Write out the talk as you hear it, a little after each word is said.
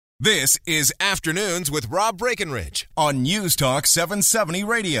This is Afternoons with Rob Breckenridge on News Talk 770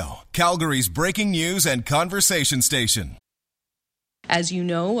 Radio, Calgary's breaking news and conversation station. As you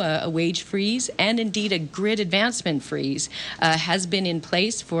know, a wage freeze and indeed a grid advancement freeze has been in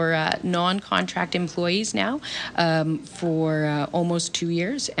place for non-contract employees now for almost 2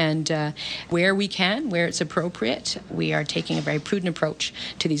 years. And where we can, where it's appropriate, we are taking a very prudent approach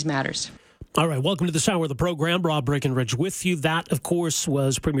to these matters. All right, welcome to this hour of the program. Rob Breckenridge with you. That, of course,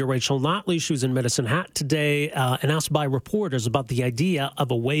 was Premier Rachel Notley. She was in Medicine Hat today and asked by reporters about the idea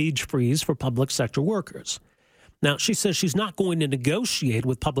of a wage freeze for public sector workers. Now, she says she's not going to negotiate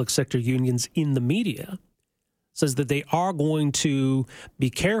with public sector unions in the media, says that they are going to be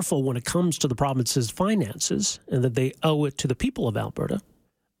careful when it comes to the province's finances and that they owe it to the people of Alberta,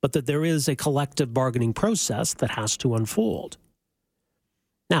 but that there is a collective bargaining process that has to unfold.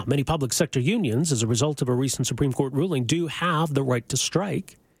 Now, many public sector unions, as a result of a recent Supreme Court ruling, do have the right to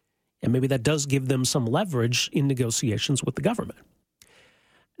strike, and maybe that does give them some leverage in negotiations with the government.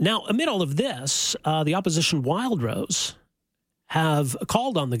 Now, amid all of this, the opposition Wildrose have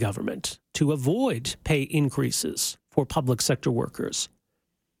called on the government to avoid pay increases for public sector workers.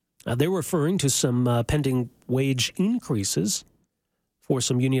 They're referring to some pending wage increases for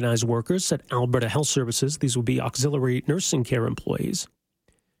some unionized workers at Alberta Health Services. These will be auxiliary nursing care employees.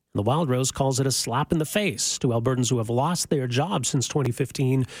 The Wildrose calls it a slap in the face to Albertans who have lost their jobs since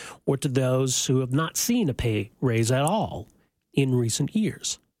 2015 or to those who have not seen a pay raise at all in recent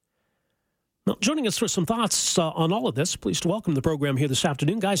years. Now, joining us for some thoughts on all of this, pleased to welcome to the program here this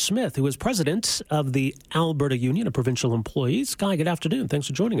afternoon, Guy Smith, who is president of the Alberta Union of Provincial Employees. Guy, good afternoon. Thanks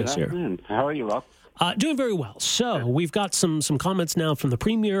for joining us here. Good afternoon. How are you, Rob? Doing very well. So we've got some comments now from the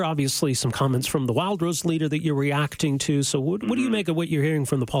Premier, obviously some comments from the Wildrose leader that you're reacting to. So what do you make of what you're hearing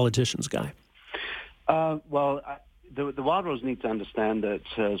from the politicians, Guy? The Wildrose need to understand that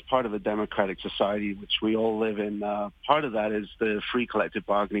as part of a democratic society, which we all live in, part of that is the free collective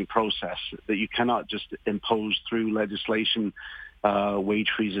bargaining process, that you cannot just impose through legislation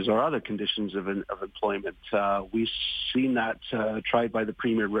wage freezes or other conditions of employment. We've seen that tried by the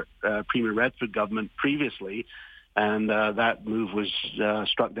Premier Redford government previously, and that move was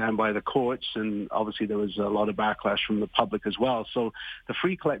struck down by the courts, and obviously there was a lot of backlash from the public as well. So the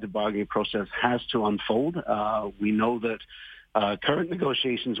free collective bargaining process has to unfold. We know that current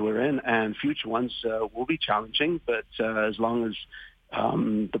negotiations we're in and future ones will be challenging, but as long as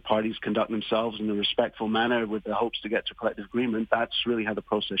the parties conduct themselves in a respectful manner with the hopes to get to a collective agreement, that's really how the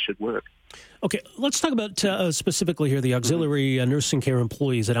process should work. Okay, let's talk about specifically here the auxiliary nursing care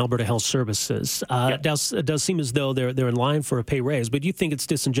employees at Alberta Health Services. It does seem as though they're in line for a pay raise, but do you think it's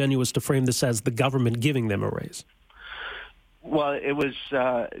disingenuous to frame this as the government giving them a raise? Well, it was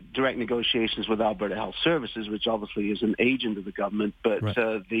direct negotiations with Alberta Health Services, which obviously is an agent of the government, but right.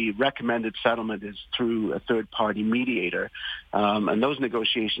 The recommended settlement is through a third-party mediator. And those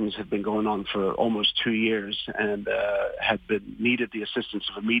negotiations have been going on for almost 2 years and needed the assistance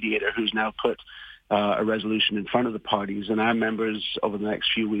of a mediator who's now put a resolution in front of the parties. And our members over the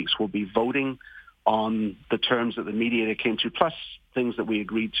next few weeks will be voting on the terms that the mediator came to, plus things that we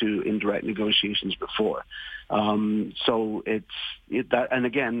agreed to in direct negotiations before. And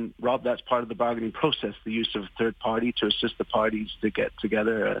again, Rob, that's part of the bargaining process. The use of a third party to assist the parties to get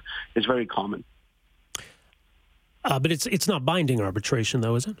together is very common. But it's not binding arbitration,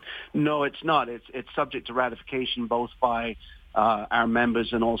 though, is it? No, it's not. It's subject to ratification both by our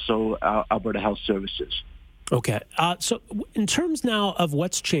members and also Alberta Health Services. Okay. So in terms now of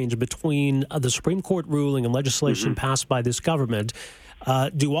what's changed between the Supreme Court ruling and legislation passed by this government,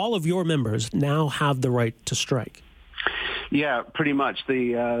 do all of your members now have the right to strike? Yeah, pretty much.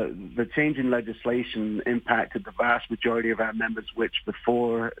 The change in legislation impacted the vast majority of our members, which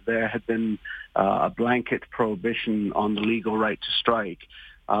before there had been a blanket prohibition on the legal right to strike.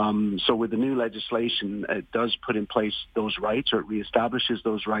 So with the new legislation, it does put in place those rights, or it reestablishes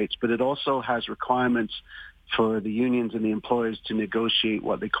those rights, but it also has requirements for the unions and the employers to negotiate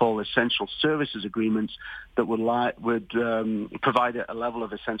what they call essential services agreements that would provide a level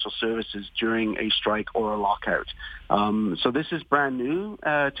of essential services during a strike or a lockout. So this is brand new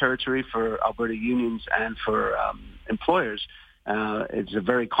territory for Alberta unions and for employers. It's a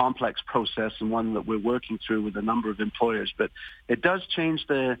very complex process and one that we're working through with a number of employers, but it does change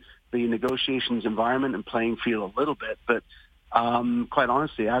the negotiations environment and playing field a little bit, but quite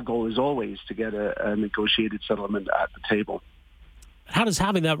honestly, our goal is always to get a negotiated settlement at the table. How does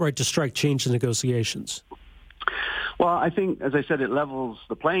having that right to strike change the negotiations? Well, I think, as I said, it levels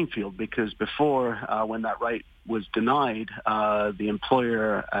the playing field because before, when that right was denied, the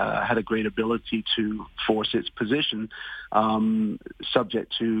employer had a great ability to force its position,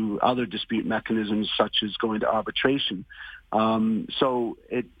 subject to other dispute mechanisms such as going to arbitration. So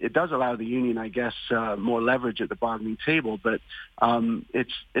it does allow the union, I guess, more leverage at the bargaining table, but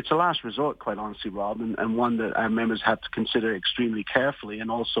it's a last resort, quite honestly, Rob, and one that our members have to consider extremely carefully.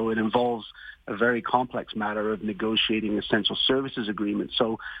 And also it involves a very complex matter of negotiating essential services agreements.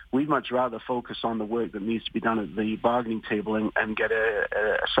 So we'd much rather focus on the work that needs to be done at the bargaining table and get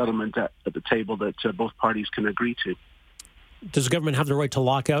a settlement at the table that both parties can agree to. Does the government have the right to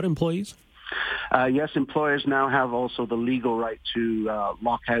lock out employees? Yes, employers now have also the legal right to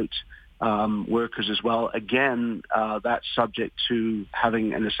lock out workers as well. Again, that's subject to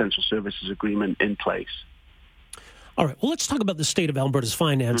having an essential services agreement in place. All right. Well, let's talk about the state of Alberta's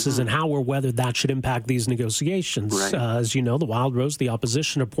finances and how or whether that should impact these negotiations. Right. As you know, the Wildrose, the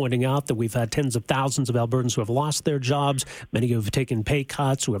opposition, are pointing out that we've had tens of thousands of Albertans who have lost their jobs, many who have taken pay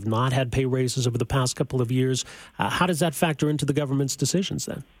cuts, who have not had pay raises over the past couple of years. How does that factor into the government's decisions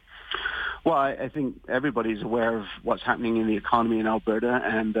then? Well, I think everybody's aware of what's happening in the economy in Alberta,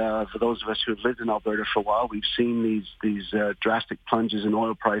 and for those of us who have lived in Alberta for a while, we've seen these drastic plunges in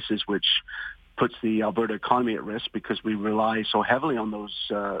oil prices, which puts the Alberta economy at risk because we rely so heavily on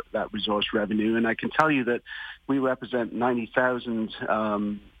that resource revenue. And I can tell you that we represent 90,000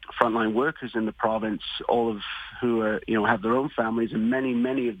 frontline workers in the province, all of who are, have their own families, and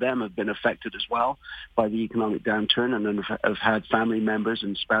many of them have been affected as well by the economic downturn and have had family members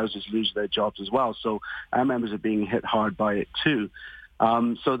and spouses lose their jobs as well. So our members are being hit hard by it too.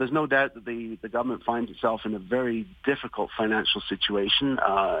 So there's no doubt that the government finds itself in a very difficult financial situation.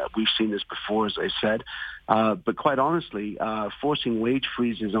 We've seen this before, as I said. But quite honestly, forcing wage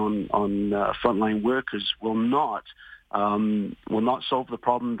freezes on frontline workers will not solve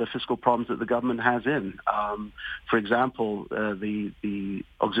the fiscal problems that the government has in. For example, the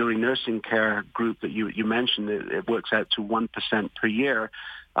auxiliary nursing care group that you mentioned, it works out to 1% per year,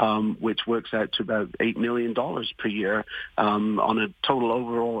 which works out to about $8 million per year on a total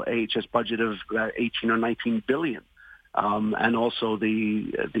overall AHS budget of 18 or 19 billion. And also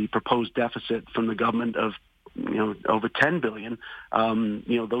the proposed deficit from the government of over 10 billion.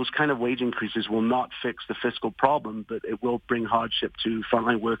 Those kind of wage increases will not fix the fiscal problem, but it will bring hardship to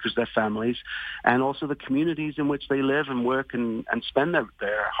frontline workers, their families, and also the communities in which they live and work and spend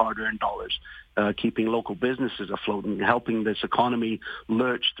their hard-earned dollars, keeping local businesses afloat and helping this economy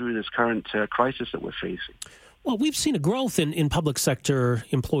lurch through this current crisis that we're facing. Well, we've seen a growth in public sector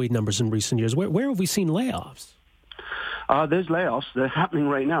employee numbers in recent years. Where have we seen layoffs? There's layoffs. They're happening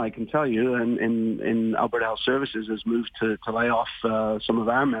right now, I can tell you. And in Alberta Health Services has moved to lay off some of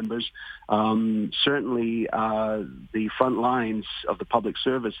our members. Certainly, the front lines of the public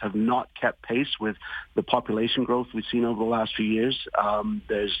service have not kept pace with the population growth we've seen over the last few years.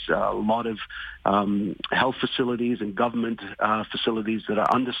 There's a lot of health facilities and government facilities that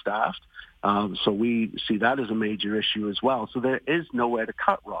are understaffed. So we see that as a major issue as well. So there is nowhere to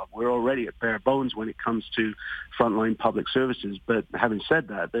cut, Rob. We're already at bare bones when it comes to frontline public services. But having said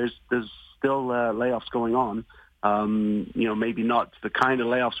that, there's still layoffs going on. Maybe not the kind of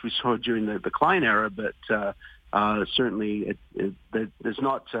layoffs we saw during the decline era, but certainly there's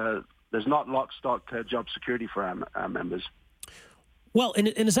not lock, stock job security for our members. Well, and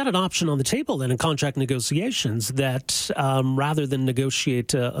is that an option on the table then in contract negotiations that rather than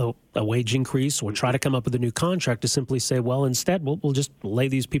negotiate a wage increase or try to come up with a new contract, to simply say, well, instead we'll just lay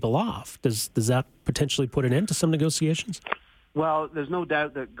these people off? Does that potentially put an end to some negotiations? Well, there's no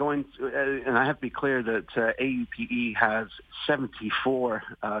doubt that and I have to be clear that AUPE has 74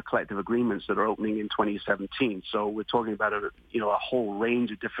 collective agreements that are opening in 2017. So we're talking about a whole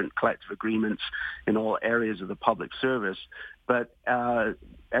range of different collective agreements in all areas of the public service. But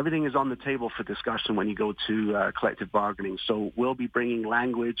everything is on the table for discussion when you go to collective bargaining. So we'll be bringing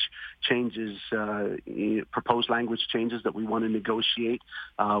language changes, proposed language changes that we want to negotiate.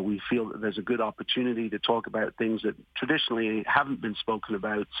 We feel that there's a good opportunity to talk about things that traditionally haven't been spoken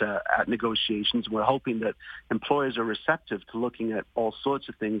about at negotiations. We're hoping that employers are receptive to looking at all sorts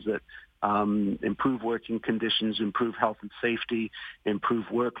of things that improve working conditions, improve health and safety, improve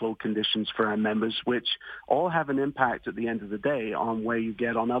workload conditions for our members, which all have an impact at the end of the day on where you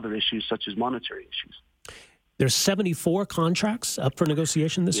get on other issues such as monetary issues. There's 74 contracts up for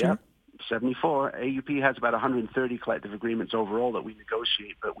negotiation this year? 74. AUP has about 130 collective agreements overall that we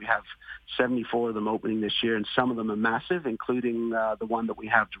negotiate, but we have 74 of them opening this year, and some of them are massive, including the one that we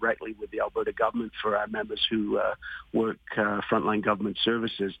have directly with the Alberta government for our members who work frontline government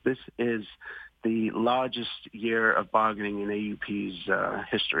services. This is the largest year of bargaining in AUP's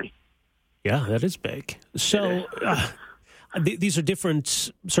history. Yeah, that is big. So these are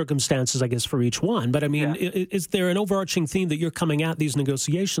different circumstances, I guess, for each one. But, I mean, is there an overarching theme that you're coming at these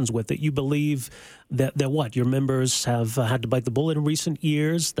negotiations with, that you believe that what, your members have had to bite the bullet in recent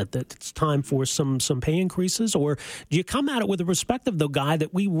years, that it's time for some pay increases? Or do you come at it with the perspective, though, Guy,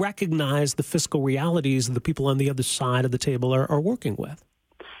 that we recognize the fiscal realities that the people on the other side of the table are working with?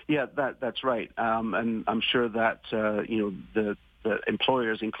 Yeah, that's right. And I'm sure that, the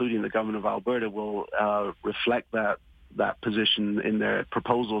employers, including the government of Alberta, will reflect that position in their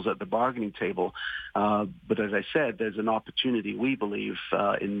proposals at the bargaining table. But as I said, there's an opportunity, we believe,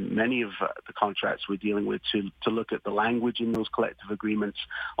 in many of the contracts we're dealing with to look at the language in those collective agreements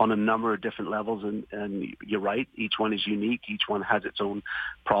on a number of different levels. And you're right, each one is unique. Each one has its own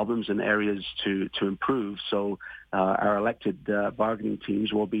problems and areas to improve. So our elected bargaining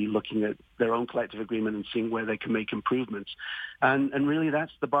teams will be looking at their own collective agreement and seeing where they can make improvements. And really,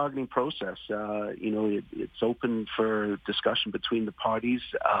 that's the bargaining process. It's open for discussion between the parties.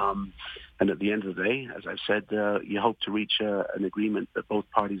 And at the end of the day, as I've said, you hope to reach an agreement that both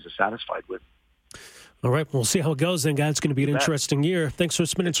parties are satisfied with. All right, we'll see how it goes then, guys. It's going to be an interesting year. Thanks for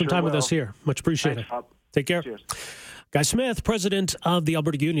spending some time with us here. Much appreciated. Thanks, Take care. Cheers. Guy Smith, president of the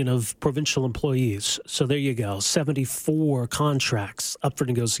Alberta Union of Provincial Employees. So there you go, 74 contracts up for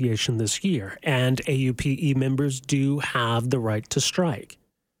negotiation this year. And AUPE members do have the right to strike.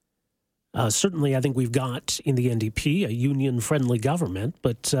 Certainly, I think we've got in the NDP a union-friendly government,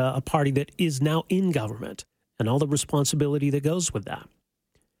 but a party that is now in government and all the responsibility that goes with that.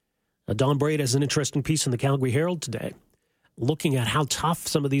 Don Braid has an interesting piece in the Calgary Herald today, looking at how tough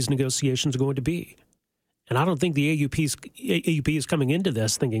some of these negotiations are going to be. And I don't think the AUP is coming into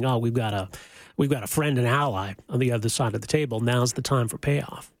this thinking, oh, we've got a friend and ally on the other side of the table. Now's the time for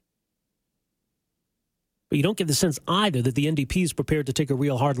payoff. But you don't get the sense either that the NDP is prepared to take a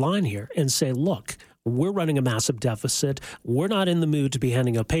real hard line here and say, look, we're running a massive deficit. We're not in the mood to be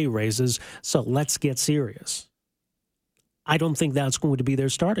handing out pay raises, so let's get serious. I don't think that's going to be their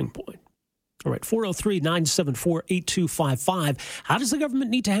starting point. All right, 403-974-8255. How does the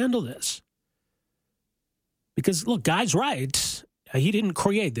government need to handle this? Because, look, Guy's right. He didn't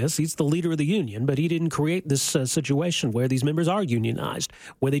create this. He's the leader of the union, but he didn't create this situation where these members are unionized,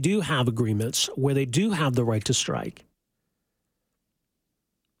 where they do have agreements, where they do have the right to strike.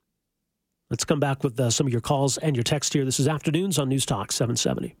 Let's come back with some of your calls and your text here. This is Afternoons on News Talk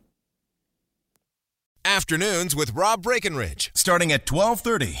 770. Afternoons with Rob Breckenridge, starting at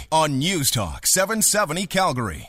 12:30 on News Talk 770 Calgary.